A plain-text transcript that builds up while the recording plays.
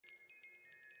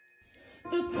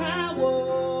The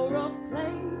power of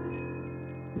play.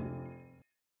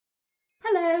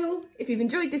 Hello! If you've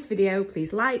enjoyed this video,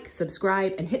 please like,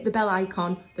 subscribe and hit the bell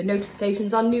icon for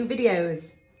notifications on new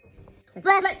videos.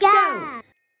 Let's go!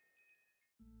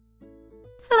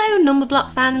 Hello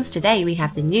Numberblock fans, today we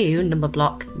have the new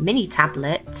Numberblock mini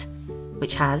tablet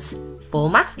which has 4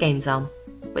 math games on.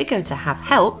 We're going to have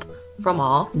help from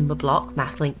our Numberblock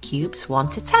MathLink cubes 1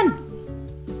 to 10.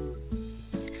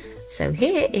 So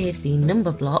here is the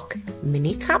Numberblock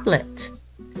mini tablet.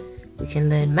 We can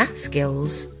learn math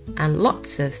skills and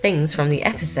lots of things from the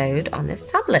episode on this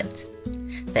tablet.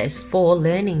 There's 4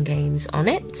 learning games on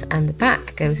it and the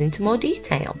back goes into more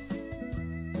detail.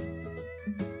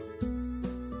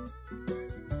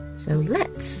 So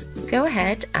let's go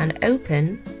ahead and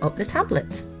open up the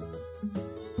tablet.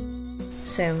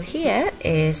 So here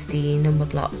is the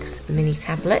Numberblocks mini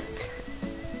tablet.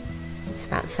 It's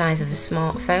about the size of a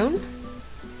smartphone.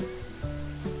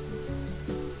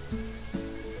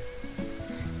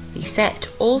 The set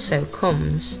also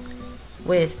comes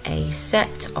with a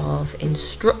set of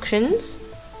instructions,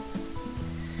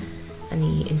 and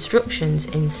the instructions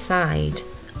inside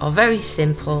are very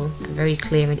simple and very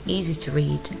clear and easy to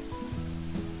read,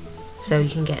 so you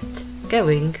can get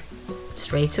going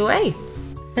straight away.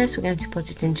 First we're going to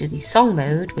put it into the song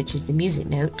mode, which is the music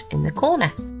note in the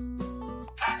corner.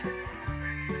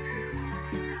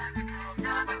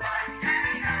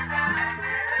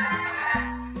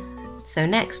 So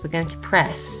next we're going to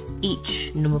press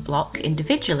each number block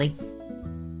individually.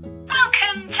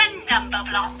 Welcome to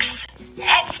Numberblocks.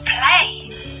 Let's play.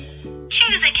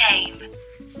 Choose a game.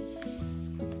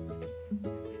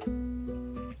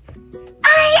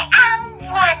 I am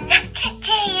 1.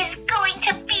 Today is going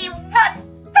to be one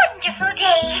wonderful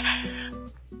day.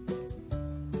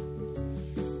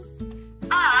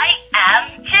 I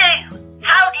am 2.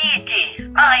 How do you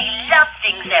do? I love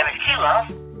things there are 2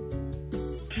 of.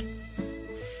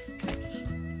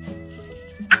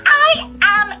 I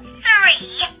am 3.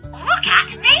 Look at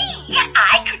me.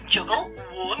 I can juggle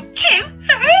 1, 2,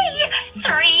 3.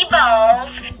 3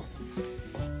 balls.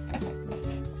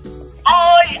 I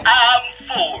am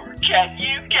 4. Can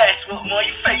you guess what my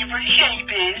favourite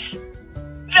shape is?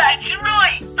 That's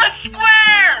right, a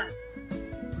square.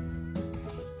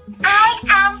 I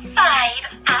am 5.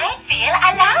 I feel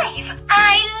alive.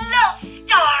 I love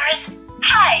stars.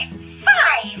 High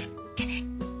 5.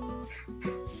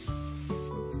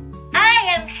 I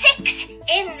am 6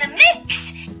 in the mix.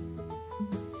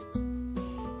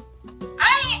 I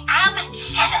am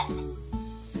 7.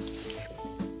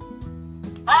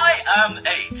 I am 8.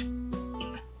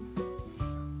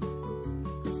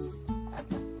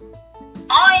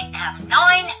 I am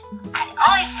 9 and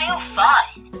I feel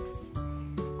fine.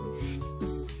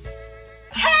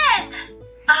 10.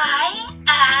 I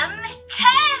am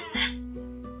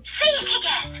 10. Say it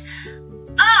again.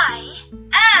 I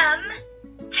am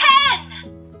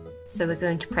 10. So we're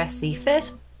going to press the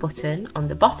first button on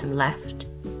the bottom left,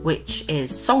 which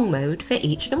is song mode for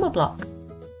each number block.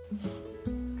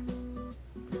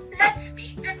 Let's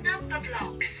meet the number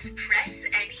blocks. Press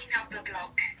any number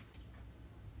block.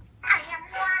 I am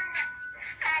 1,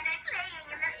 and I'm playing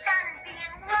in the sun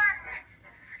being 1.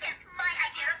 It's my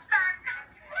idea of fun.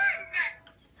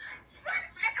 1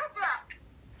 little block.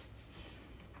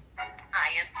 I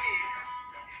am 2,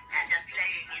 and I'm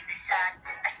playing in the sun.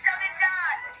 A song and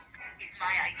dance is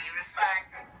my idea of fun.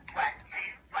 1,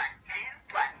 2, 1, 2,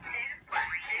 1, 2, 1,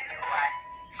 2, 1,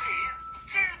 2,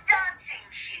 2 dancing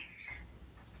shoes.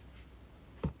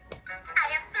 I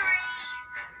am 3,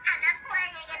 and I'm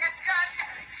playing in the sun.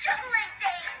 Juggling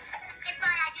things is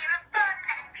my idea of fun.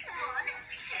 1,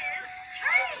 2,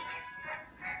 3.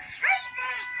 3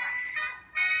 things.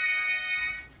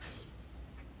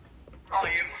 I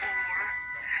am 4,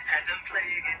 and I'm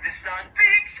playing in the sun.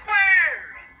 Big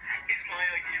square is my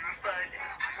idea of fun.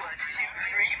 1, 2,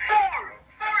 3, 4.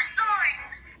 4 sides.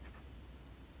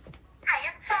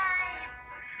 I am 5,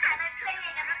 and I'm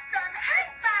playing in the sun. High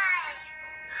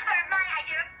 5 are my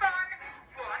idea of fun.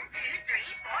 1, 2,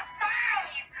 3, 4,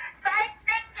 5. 5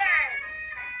 fingers.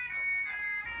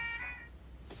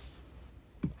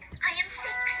 I am 6,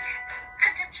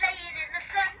 and I'm playing in the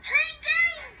sun. Playing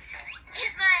games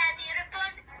is my idea of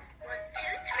fun. 1,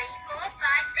 2, 3, 4,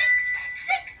 5, 6.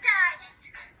 6 dice.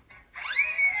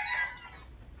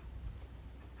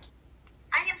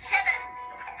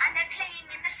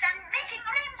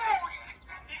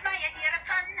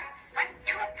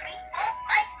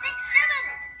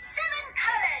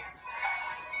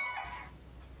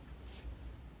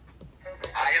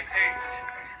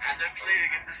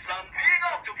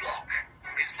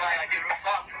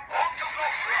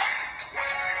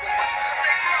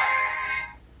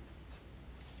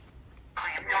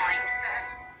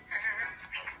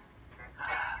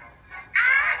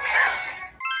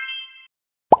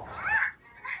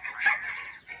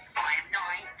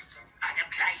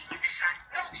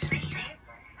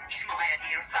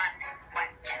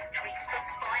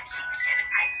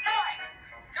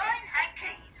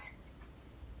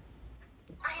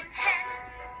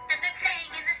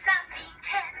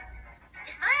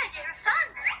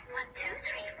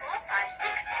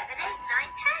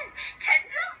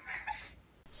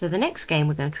 So the next game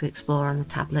we're going to explore on the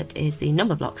tablet is the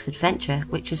Numberblocks Adventure,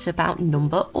 which is about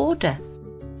number order.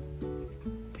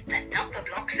 The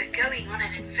Numberblocks are going on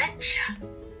an adventure.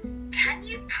 Can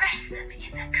you press them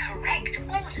in the correct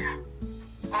order?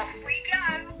 Off we go.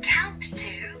 Count to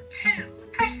 2.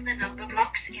 Press the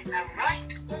Numberblocks in the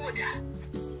right order.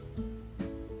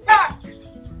 1,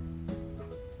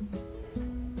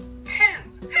 2.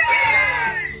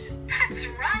 Hooray! That's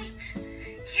right.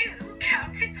 You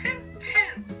counted to 2.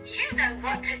 You know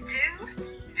what to do.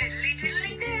 Diddly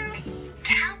diddly do.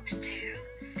 Count to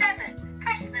 7.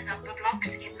 Press the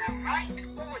Numberblocks in the right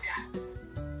order.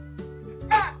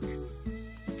 1,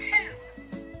 2,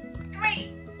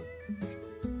 3.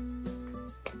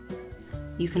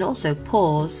 You can also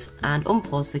pause and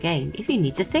unpause the game if you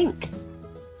need to think.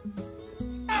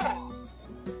 4,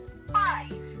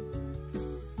 5,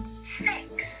 6,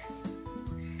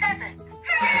 7.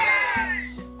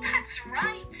 Hooray! That's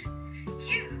right.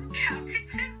 You counted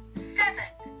to 7.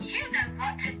 You know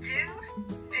what to do.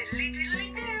 Diddly diddly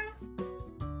do.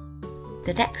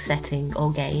 The next setting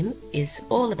or game is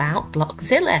all about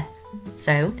Blockzilla.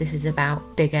 So this is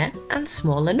about bigger and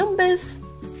smaller numbers.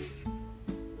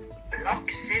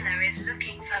 Blockzilla is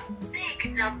looking for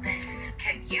big numbers.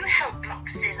 Can you help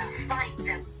Blockzilla find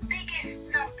the biggest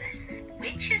numbers?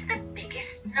 Which is the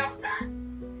biggest number?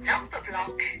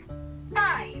 Numberblock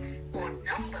 5 or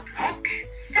Numberblock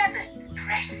 7?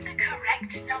 Press the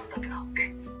correct Numberblock.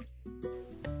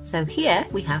 So here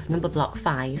we have Numberblock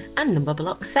 5 and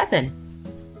Numberblock 7.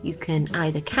 You can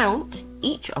either count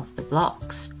each of the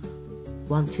blocks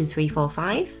 1, 2, 3, 4,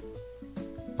 5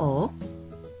 or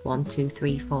 1, 2,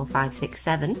 3, 4, 5, 6,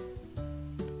 7,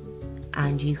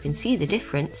 and you can see the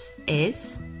difference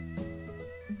is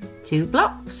 2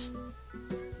 blocks.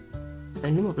 So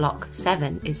Numberblock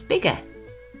 7 is bigger.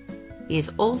 He is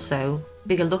also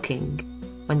bigger looking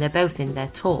when they're both in their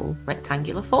tall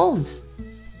rectangular forms.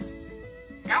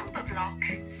 Numberblock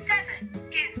 7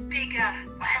 is bigger.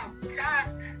 Well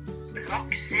done.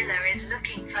 Blockzilla is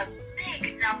looking for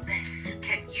big numbers.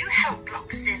 Can you help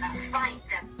Blockzilla find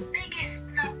the biggest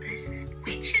numbers?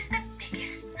 Which is the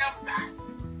biggest number?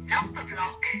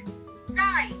 Numberblock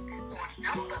 9 or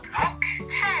Numberblock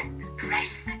 10? Press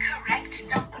the correct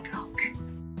Numberblock.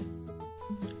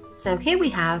 So here we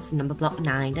have Numberblock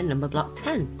 9 and Numberblock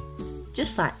 10.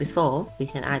 Just like before, we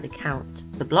can either count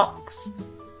the blocks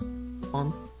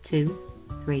 1, 2,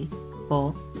 3,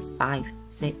 4, 5,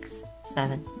 6,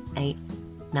 7, 8,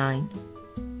 9,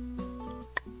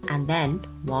 and then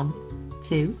 1,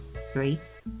 2, 3,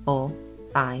 4,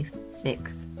 5,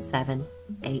 6, 7,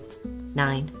 8,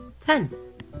 9, 10.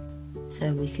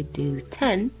 So we could do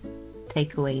 10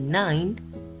 take away 9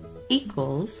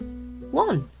 equals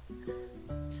 1.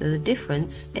 So the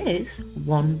difference is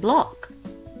 1 block.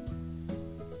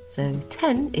 So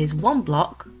 10 is 1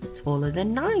 block taller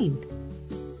than 9.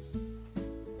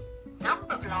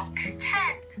 Numberblock 10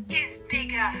 is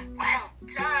bigger. Well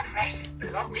done. Press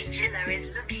Blockzilla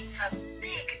is looking for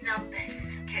big numbers.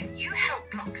 Can you help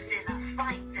Blockzilla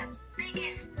find the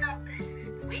biggest numbers?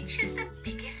 Which is the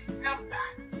biggest number?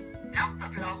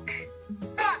 Numberblock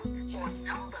 1 or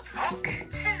Numberblock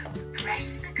 2? Press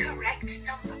the correct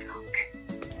Numberblock.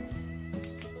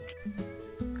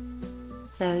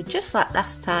 So just like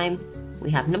last time, we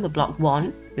have Numberblock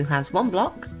 1 who has 1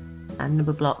 block and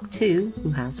Numberblock 2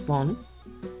 who has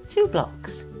 2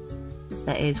 blocks.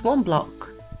 There is 1 block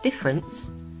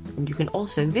difference, and you can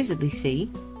also visibly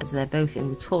see, as they're both in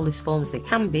the tallest forms they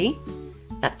can be,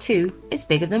 that 2 is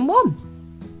bigger than 1.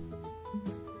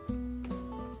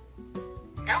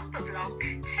 Numberblock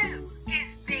 2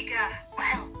 is bigger.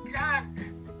 Well done.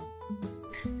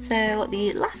 So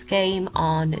the last game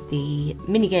on the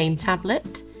minigame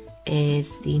tablet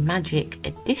is the Magic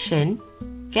Addition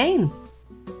game.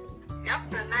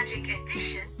 Number Magic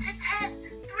Addition to 10.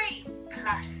 3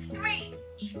 plus 3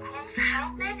 equals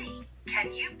how many?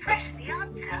 Can you press the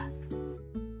answer?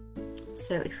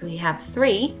 So if we have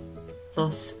 3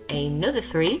 plus another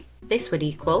 3, this would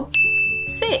equal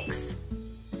 6.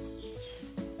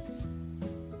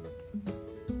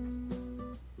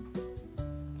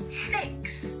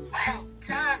 Well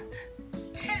done.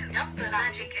 2. Number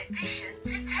Magic Addition to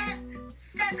 10.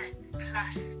 7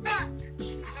 plus 1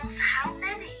 equals how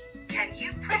many? Can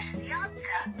you press the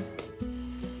answer?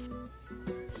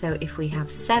 So if we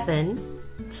have 7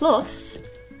 plus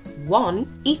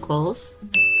 1 equals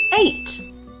 8.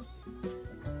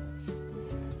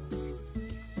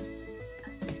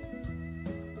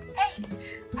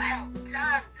 Well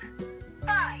done.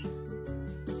 5.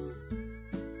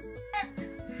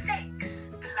 6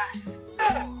 plus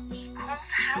 4 equals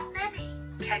how many?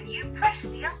 Can you press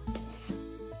the answer?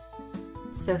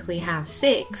 So So if we have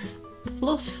 6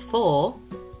 plus 4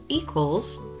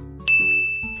 equals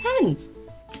 10.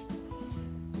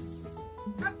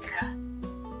 Answer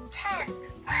 10.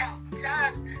 Well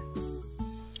done.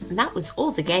 And that was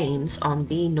all the games on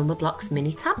the Numberblocks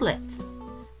mini tablet.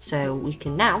 So we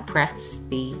can now press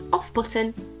the off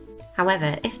button.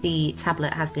 However, if the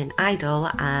tablet has been idle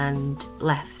and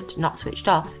left not switched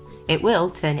off, it will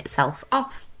turn itself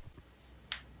off.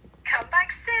 Come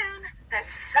back soon. There's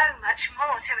so much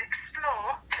more to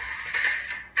explore.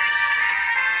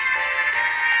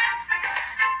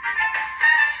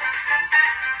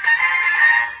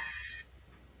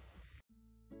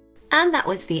 And that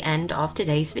was the end of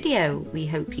today's video. We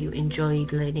hope you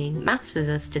enjoyed learning maths with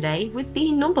us today with the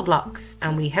Numberblocks,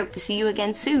 and we hope to see you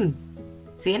again soon.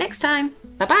 See you next time.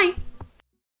 Bye bye.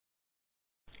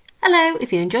 Hello,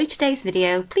 if you enjoyed today's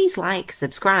video, please like,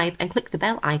 subscribe and click the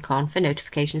bell icon for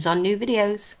notifications on new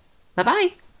videos. Bye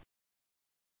bye.